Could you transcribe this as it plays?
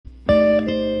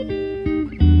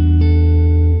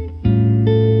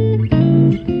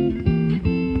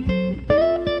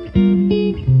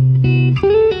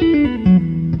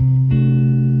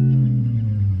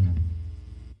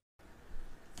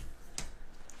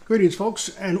Greetings,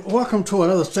 folks, and welcome to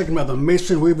another segment of the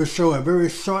Mason Weaver Show, a very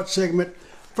short segment.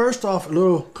 First off, a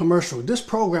little commercial. This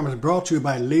program is brought to you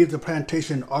by Leave the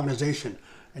Plantation Organization,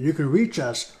 and you can reach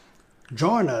us,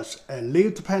 join us at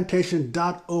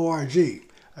leavetheplantation.org,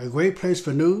 a great place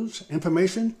for news,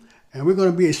 information, and we're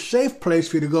going to be a safe place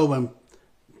for you to go when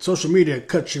social media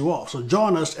cuts you off. So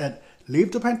join us at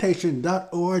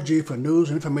leavetheplantation.org for news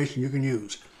and information you can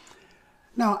use.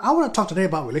 Now, I want to talk today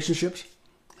about relationships.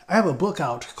 I have a book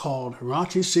out called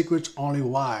Raunchy Secrets Only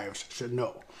Wives Should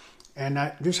Know. And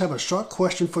I just have a short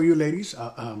question for you ladies.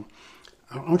 I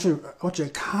want you to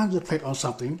contemplate on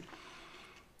something.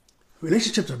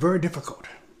 Relationships are very difficult.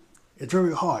 It's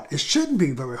very hard. It shouldn't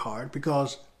be very hard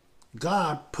because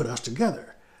God put us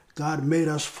together. God made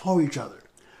us for each other.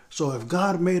 So if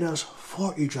God made us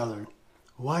for each other,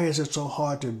 why is it so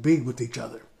hard to be with each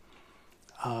other?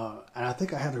 And I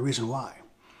think I have the reason why.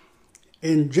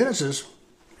 In Genesis,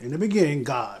 in the beginning,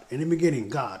 God. In the beginning,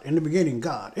 God. In the beginning,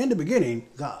 God. In the beginning,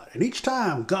 God. And each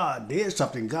time God did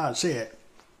something, God said,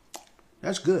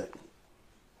 that's good.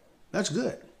 That's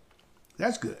good.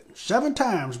 That's good. 7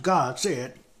 times God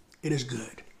said, it is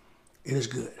good. It is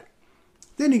good.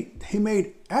 Then he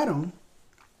made Adam,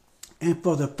 and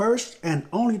for the first and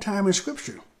only time in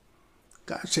Scripture,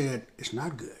 God said, it's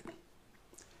not good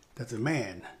that the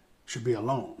man should be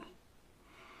alone.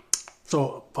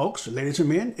 So, folks, ladies and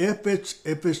men, if it's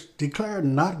declared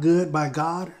not good by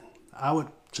God, I would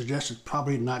suggest it's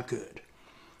probably not good.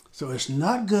 So it's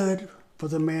not good for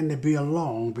the man to be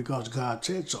alone because God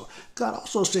said so. God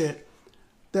also said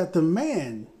that the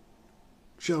man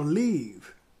shall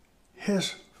leave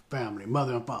his family,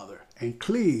 mother and father, and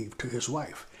cleave to his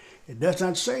wife. It does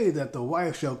not say that the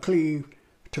wife shall cleave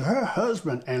to her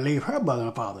husband and leave her mother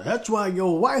and father. That's why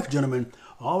your wife, gentlemen,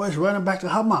 always running back to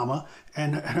her mama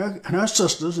and her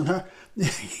sisters and her,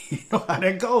 you know how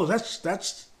that goes.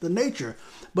 That's the nature.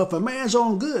 But for man's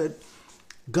own good,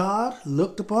 God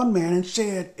looked upon man and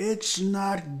said, it's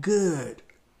not good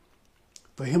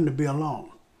for him to be alone.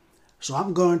 So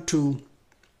I'm going to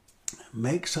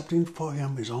make something for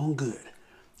him his own good.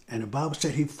 And the Bible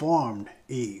said he formed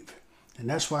Eve. And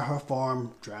that's why her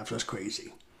form drives us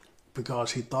crazy,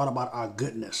 because he thought about our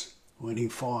goodness when he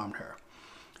formed her.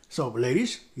 So,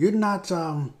 ladies, you're not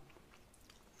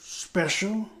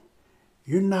special.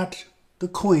 You're not the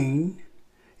queen.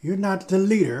 You're not the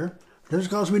leader. Just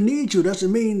because we need you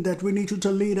doesn't mean that we need you to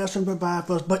lead us and provide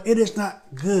for us. But it is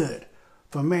not good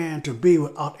for man to be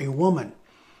without a woman,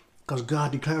 because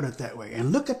God declared it that way.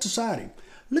 And look at society.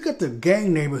 Look at the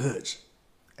gang neighborhoods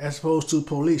as opposed to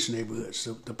police neighborhoods.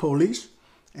 So the police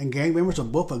and gang members are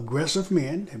both aggressive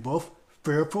men. They're both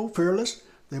fearful, fearless.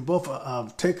 They both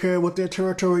take care of what their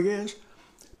territory is.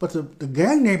 But the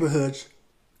gang neighborhoods,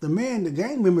 the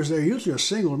gang members, they're usually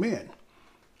single men.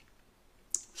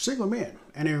 Single men.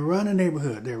 And they run a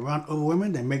neighborhood. They run over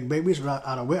women. They make babies out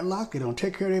of wedlock. They don't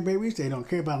take care of their babies. They don't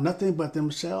care about nothing but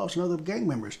themselves and other gang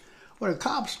members. Well, the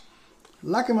cops,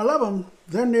 like them or love them,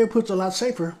 their neighborhood's a lot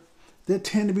safer. They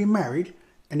tend to be married,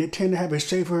 and they tend to have a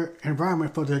safer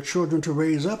environment for their children to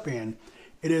raise up in.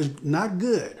 It is not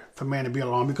good for man to be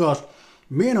alone because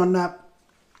men are not,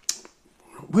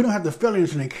 we don't have the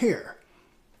feelings and the care.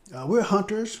 We're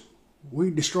hunters.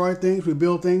 We destroy things. We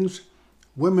build things.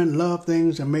 Women love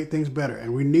things and make things better.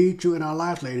 And we need you in our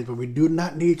lives, ladies, but we do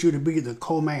not need you to be the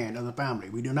co-man of the family.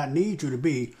 We do not need you to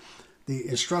be the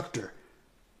instructor.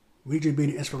 We need you to be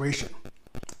the inspiration.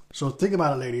 So think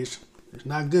about it, ladies. It's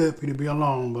not good for you to be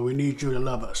alone, but we need you to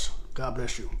love us. God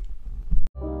bless you.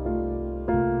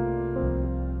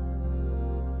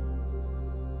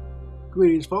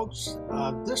 Greetings, folks.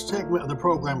 This segment of the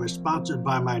program is sponsored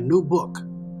by my new book,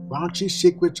 Raunchy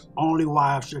Secrets Only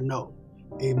Wives Should Know.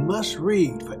 A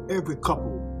must-read for every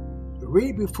couple.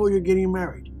 Read before you're getting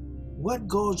married. What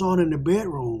goes on in the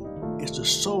bedroom is the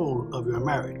soul of your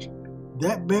marriage.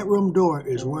 That bedroom door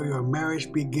is where your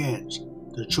marriage begins.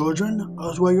 The children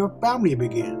is where your family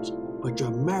begins, but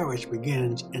your marriage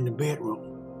begins in the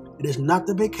bedroom. It is not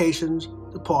the vacations,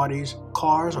 the parties,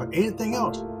 cars, or anything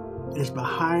else. It is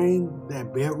behind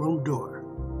that bedroom door.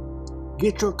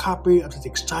 Get your copy of this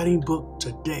exciting book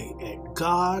today at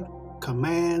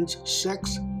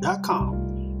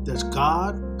GodCommandsSex.com. That's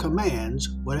God Commands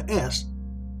with an S,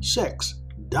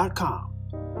 sex.com.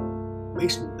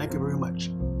 Mason, thank you very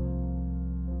much.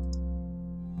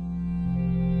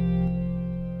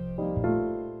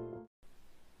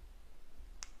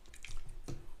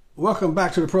 Welcome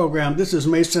back to the program. This is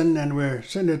Mason, and we're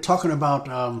sitting there talking about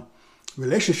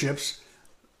relationships.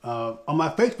 On my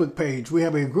Facebook page, we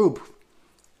have a group,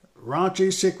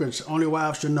 Raunchy Secrets Only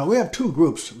Wives Should Know. We have two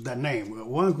groups with that name.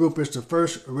 One group is the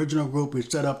first original group we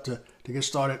set up to get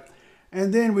started.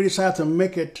 And then we decided to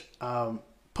make it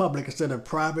public instead of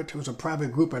private. It was a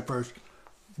private group at first.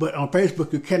 But on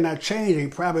Facebook, you cannot change a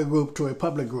private group to a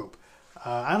public group.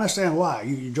 I understand why.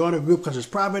 You join a group because it's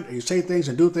private, and you say things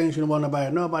and do things you don't want nobody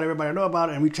to know about, everybody to know about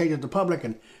it, and we change it to public,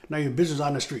 and now your business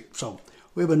on the street. So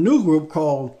we have a new group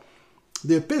called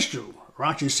The Official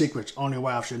Raunchy Secrets Only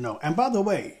Wives Should Know. And by the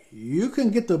way, you can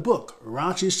get the book,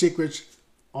 Raunchy Secrets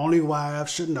Only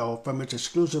Wives Should Know, from its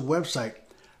exclusive website,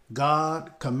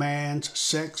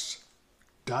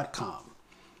 GodCommandsSex.com.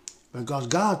 Because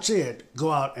God said,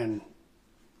 go out and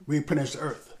replenish the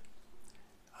earth.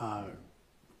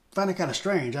 Find it kind of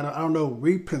strange. I don't know.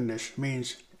 Replenish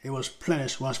means it was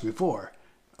plenished once before.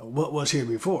 What was here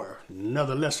before?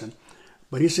 Another lesson.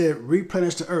 But he said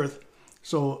replenish the earth.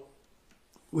 So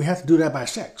we have to do that by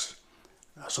sex.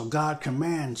 So God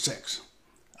commands sex.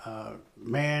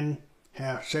 Men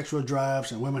have sexual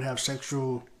drives and women have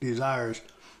sexual desires.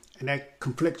 And that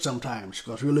conflicts sometimes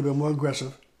because we're a little bit more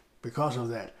aggressive because of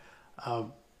that.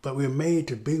 But we're made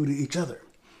to be with each other.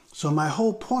 So my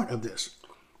whole point of this,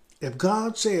 if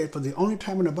God said for the only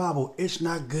time in the Bible, it's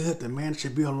not good that man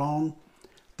should be alone,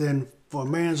 then for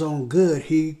man's own good,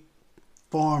 he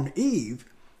formed Eve.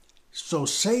 So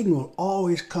Satan will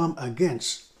always come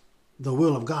against the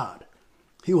will of God.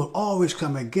 He will always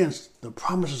come against the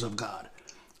promises of God.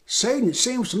 Satan, it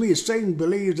seems to me, Satan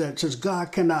believes that since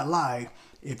God cannot lie,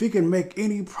 if he can make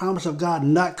any promise of God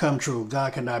not come true,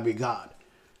 God cannot be God.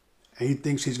 And he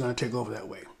thinks he's going to take over that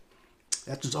way.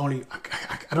 That's just only,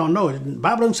 I don't know. The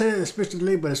Bible doesn't say that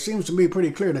explicitly, but it seems to me pretty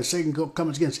clear that Satan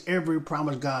comes against every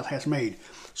promise God has made.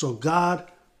 So God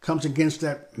comes against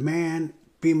that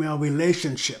man-female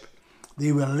relationship.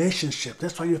 The relationship.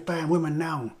 That's why you find women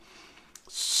now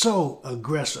so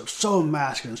aggressive, so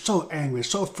masculine, so angry,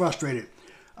 so frustrated.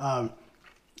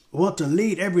 Want to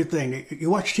lead everything. You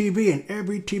watch TV, and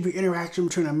every TV interaction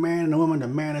between a man and a woman, the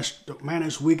man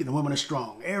is weak and the woman is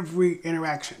strong. Every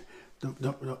interaction.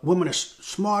 The woman is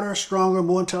smarter, stronger,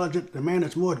 more intelligent. The man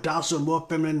is more docile, more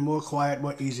feminine, more quiet,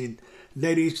 more easy.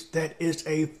 Ladies, that is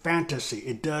a fantasy.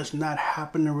 It does not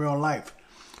happen in real life.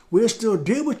 We'll still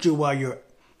deal with you while you're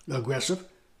aggressive.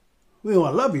 We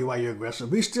won't love you while you're aggressive.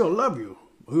 We still love you.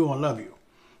 We won't love you.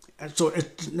 And so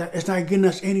it's not getting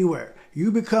us anywhere.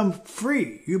 You become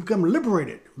free. You become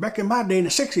liberated. Back in my day, in the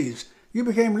 60s, you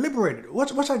became liberated.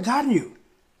 What's that gotten you?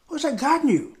 What's that gotten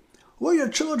you? Where are your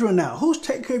children now? Who's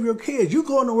taking care of your kids? You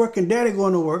going to work and daddy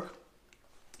going to work.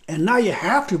 And now you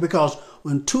have to, because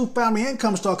when two family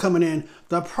incomes start coming in,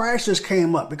 the prices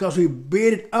came up because we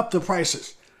bid up the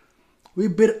prices. We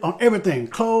bid on everything.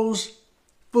 Clothes,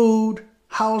 food,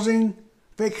 housing,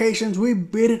 vacations. We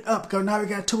bid it up because now we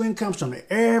got two incomes from it.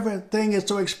 Everything is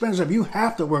so expensive. You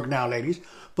have to work now, ladies.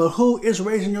 But who is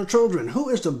raising your children? Who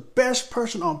is the best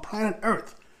person on planet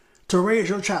Earth to raise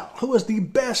your child? Who is the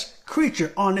best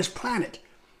creature on this planet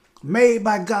made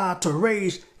by God to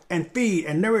raise and feed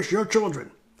and nourish your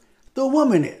children? The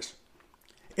woman is.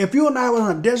 If you and I were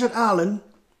on a desert island,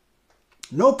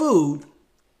 no food,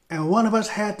 and one of us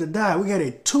had to die, we had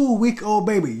a 2-week-old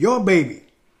baby, your baby,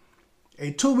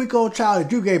 a 2-week-old child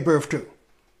that you gave birth to.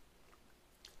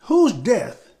 Whose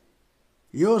death,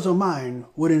 yours or mine,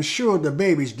 would ensure the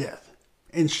baby's death?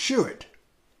 Ensure it.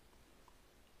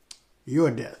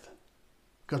 Your death.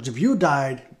 Because if you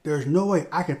died, there's no way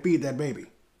I could feed that baby.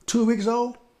 2 weeks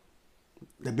old,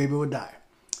 the baby would die.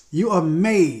 You are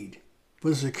made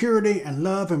for the security and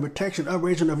love and protection and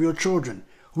raising of your children.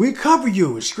 We cover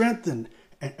you with strength and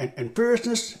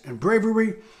fierceness and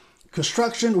bravery,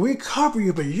 construction. We cover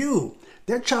you, but you,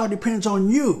 that child depends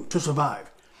on you to survive.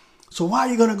 So why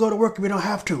are you going to go to work if you don't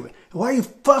have to? Why you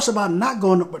fuss about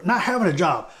not having a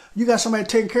job? You got somebody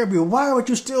taking care of you. Why would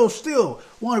you still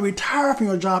want to retire from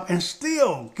your job and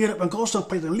still get up and go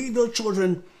someplace and leave your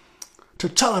children to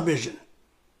television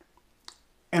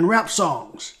and rap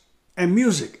songs and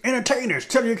music? Entertainers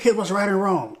telling your kids what's right and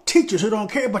wrong. Teachers who don't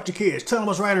care about your kids telling them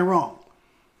what's right and wrong.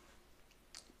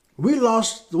 We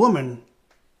lost the woman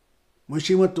when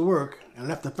she went to work and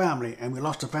left the family, and we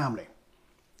lost the family.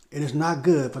 It is not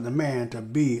good for the man to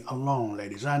be alone,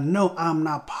 ladies. I know I'm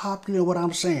not popular in what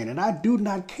I'm saying, and I do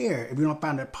not care if you don't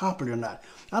find it popular or not.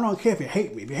 I don't care if you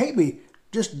hate me. If you hate me,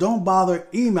 just don't bother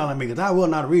emailing me, because I will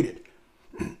not read it.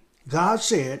 God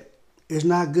said it's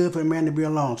not good for a man to be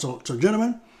alone. So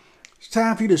gentlemen, it's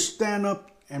time for you to stand up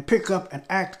and pick up and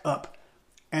act up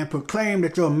and proclaim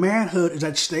that your manhood is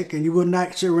at stake and you will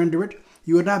not surrender it.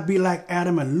 You will not be like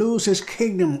Adam and lose his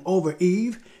kingdom over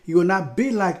Eve. You will not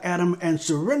be like Adam and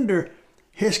surrender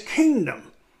his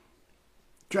kingdom,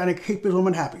 trying to keep his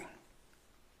woman happy.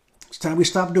 It's time we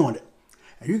stop doing it.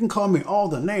 And you can call me all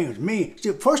the names. Me.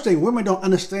 See, first thing, women don't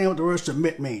understand what the word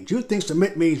submit means. You think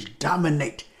submit means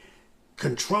dominate,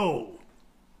 control.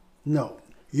 No.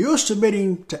 You're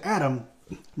submitting to Adam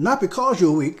not because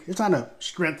you're weak. It's not a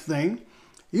strength thing.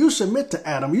 You submit to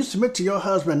Adam. You submit to your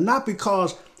husband not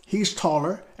because he's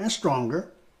taller and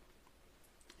stronger.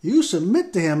 You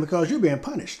submit to him because you're being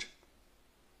punished.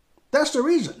 That's the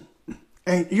reason.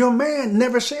 And your man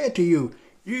never said to you,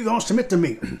 you're going to submit to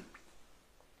me.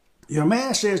 Your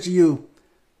man says to you,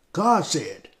 God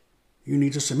said, you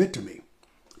need to submit to me.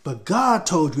 But God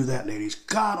told you that, ladies.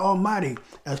 God Almighty,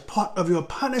 as part of your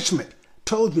punishment,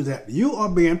 told you that you are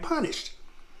being punished.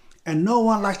 And no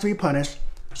one likes to be punished,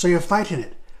 so you're fighting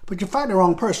it. But you're fighting the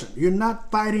wrong person. You're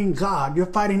not fighting God. You're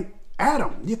fighting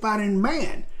Adam. You're fighting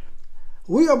man.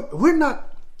 We're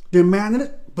not demanding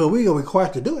it, but we are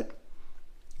required to do it.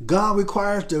 God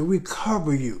requires that we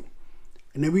cover you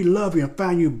and that we love you and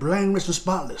find you blameless and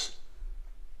spotless,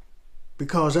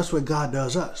 because that's what God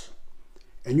does us.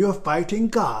 And you're fighting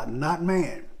God, not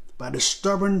man, by the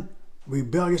stubborn,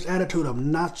 rebellious attitude of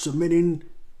not submitting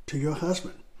to your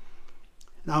husband.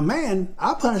 Now, man,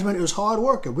 our punishment is hard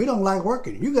working. We don't like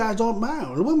working. You guys don't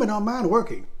mind. The women don't mind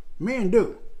working. Men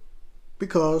do,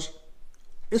 because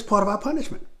it's part of our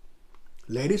punishment.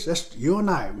 Ladies, that's you and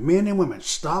I, men and women.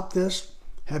 Stop this.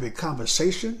 Have a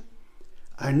conversation.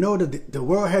 I know that the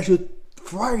world has you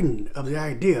frightened of the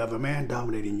idea of a man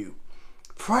dominating you.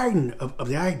 Frightened of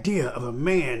the idea of a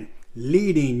man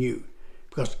leading you.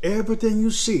 Because everything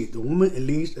you see, the woman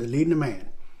is leading the man.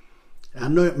 And I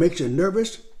know it makes you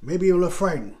nervous, maybe a little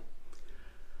frightened.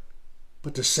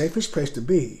 But the safest place to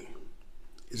be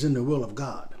is in the will of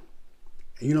God.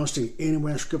 And you don't see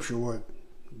anywhere in Scripture where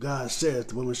God says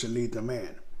the woman should lead the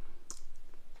man.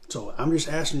 So I'm just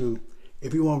asking you,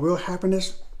 if you want real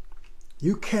happiness,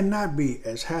 you cannot be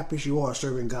as happy as you are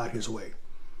serving God His way.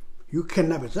 You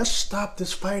cannot be. Let's stop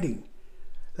this fighting.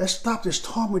 Let's stop this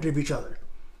torment of each other.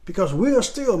 Because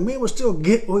men will still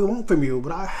get what we want from you,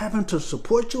 but having to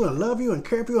support you and love you and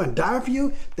care for you and die for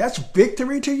you, that's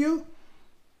victory to you?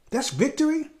 That's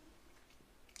victory?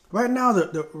 Right now,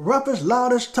 the roughest,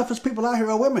 loudest, toughest people out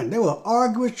here are women. They will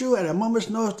argue with you at a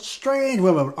moment's notice. Strange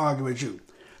women will argue with you.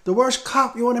 The worst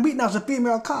cop you want to meet now is a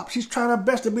female cop. She's trying her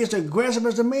best to be as aggressive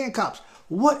as the men cops.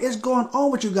 What is going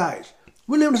on with you guys?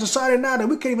 We live in a society now that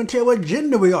we can't even tell what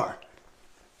gender we are.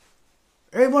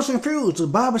 Everyone's confused. The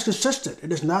Bible is consistent.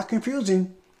 It is not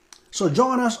confusing. So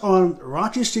join us on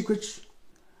Raunchy Secrets,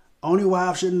 Only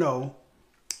Wives Should Know,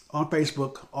 on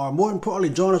Facebook, or more importantly,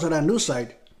 join us at our new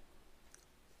site.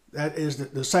 That is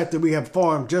the site that we have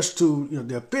formed just to,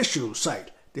 the official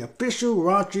site. The official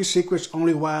Raunchy Secrets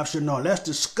Only Wives Should Know. Let's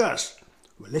discuss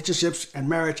relationships and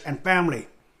marriage and family.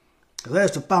 That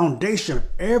is the foundation of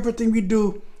everything we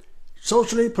do,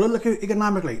 socially, politically,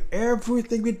 economically.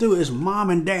 Everything we do is mom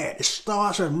and dad. It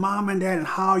starts with mom and dad and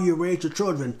how you raise your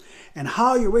children. And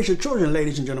how you raise your children,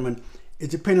 ladies and gentlemen, is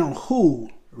depending on who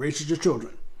raises your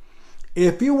children.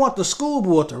 If you want the school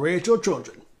board to raise your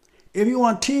children, if you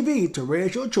want TV to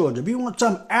raise your children, if you want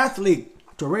some athlete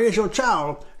to raise your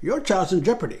child's in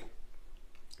jeopardy.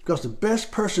 Because the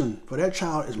best person for that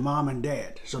child is mom and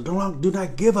dad. So do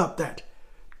not give up that.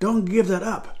 Don't give that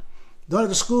up. Don't let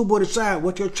the school board decide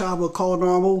what your child will call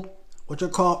normal, what your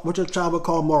child will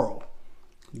call moral.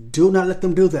 Do not let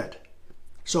them do that.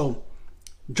 So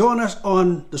join us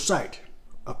on the site,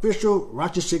 official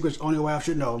Raunchy Secrets Only Wives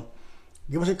Should Know.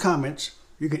 Give us your comments.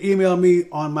 You can email me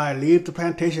on my Leave the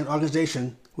Plantation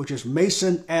organization, which is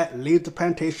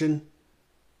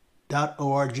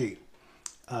mason@leavetheplantation.org.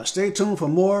 Stay tuned for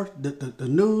more the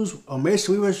news on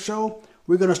Mason Weaver's show.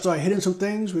 We're going to start hitting some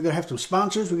things. We're going to have some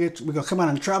sponsors. We're going to come out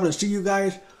and travel and see you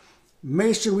guys.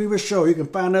 Mason Weaver's show. You can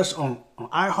find us on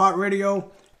iHeartRadio,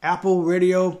 Apple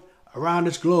Radio, around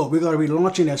this globe. We're going to be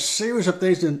launching a series of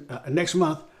things next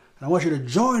month. And I want you to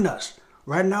join us.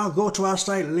 Right now, go to our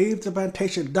site,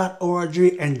 leavetheplantation.org,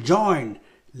 and join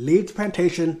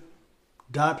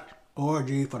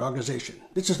leavetheplantation.org for the organization.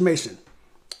 This is Mason.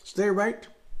 Stay right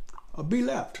or be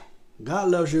left. God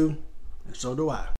loves you, and so do I.